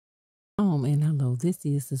And hello, this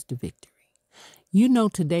is Sister Victory. You know,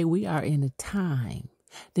 today we are in a time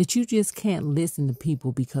that you just can't listen to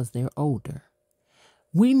people because they're older.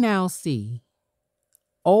 We now see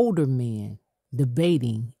older men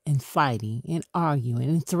debating and fighting and arguing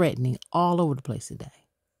and threatening all over the place today.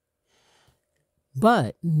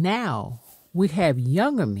 But now we have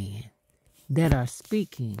younger men that are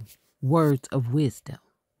speaking words of wisdom.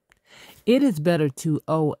 It is better to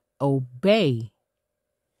obey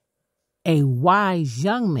a wise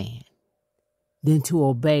young man than to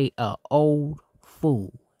obey an old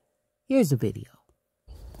fool. Here's a video.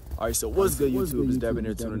 All right, so what's good, YouTube? It's Devin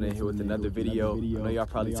here tuning in here with another video. I know y'all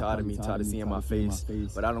probably tired of me, tired of seeing my face,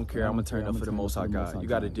 but I don't care. I'm going to turn up for the Most High God. You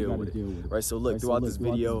got to deal with it. Right, so look, throughout this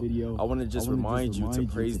video, I want to just remind you to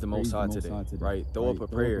praise the Most High today, right? Throw up a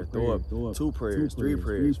prayer, throw up 2 prayers, 3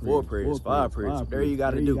 prayers, 4 prayers, 5 prayers, whatever you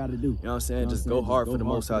got to do. You know what I'm saying? Just go hard for the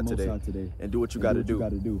Most High today and do what you got to do. You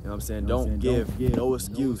know what I'm saying? Don't give no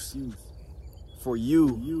excuse for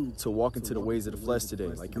you to walk into the ways of the flesh today.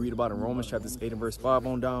 Like you read about in Romans chapters 8 and verse 5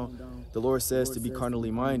 on down, the Lord says to be carnally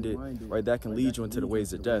minded, right? That can lead you into the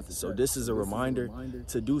ways of death. So this is a reminder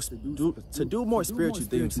to do more spiritual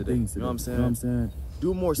things today. You know what I'm saying?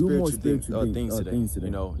 Do more spiritual things today. You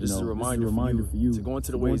know, this is a reminder for you to go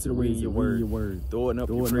into the ways of reading your word, throwing up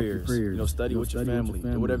your prayers, you know, study with your family,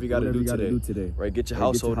 do whatever you got to do today, right? Get your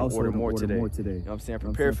household in order more today. You know what I'm saying?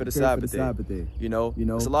 Prepare for the Sabbath day. You know,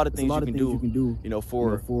 there's a lot of things you can do, you know,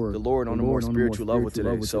 for the Lord on a more spiritual level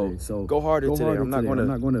today. So go harder today. I'm not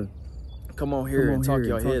going to come on here and talk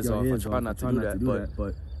your heads off. I try not to do that,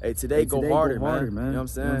 but hey, today go harder, man. You know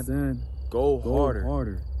what I'm saying? Go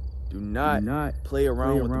harder. Do not play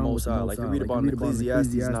around with the Most High. Like you read about in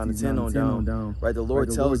Ecclesiastes 9 and 10 on down, right? The Lord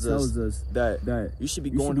tells us that you should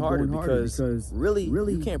be going harder because really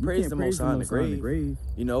you can't praise the Most High in the grave.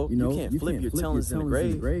 You know, you can't flip your talents in the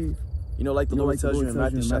grave. You know, like the Lord tells you in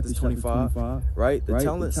Matthew chapter 25, right? The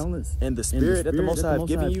talents and the spirit that the Most High have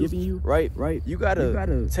given you, right? You got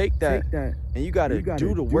to take that and you got to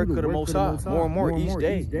do the work of the Most High more and more each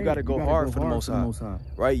day. You got to go hard for the Most High,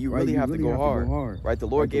 right? You really have to go hard, right? The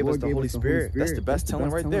Lord gave us the Holy Spirit. That's the best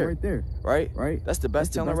talent right there, right? That's the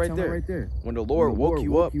best talent right there. When the Lord woke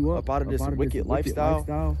you up out of this wicked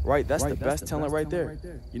lifestyle, right? That's the best talent right there.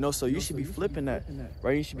 You know, so you should be flipping that,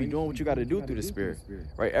 right? You should be doing what you got to do through the Spirit,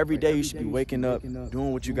 right? Every day you should be waking up,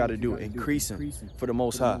 doing what you got to do, increasing for the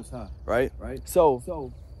Most High, right?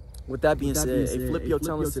 So with that being said, hey, flip your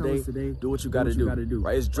talents today, do what you got to do,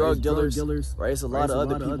 right? It's drug dealers, right? It's a lot of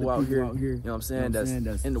other people out here, you know what I'm saying, that's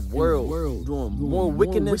in the world doing more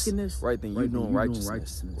wickedness, right, than you doing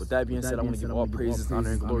righteousness. With that being said, I want to give all praises,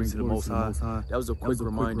 honor, and glory to the Most High. That was a quick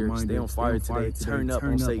reminder. Stay on fire today. Turn up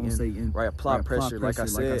on Satan, right? Apply pressure, like I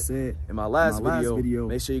said in my last video.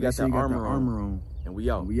 Make sure you got that armor on. And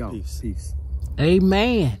we out. Peace.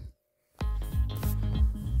 Amen.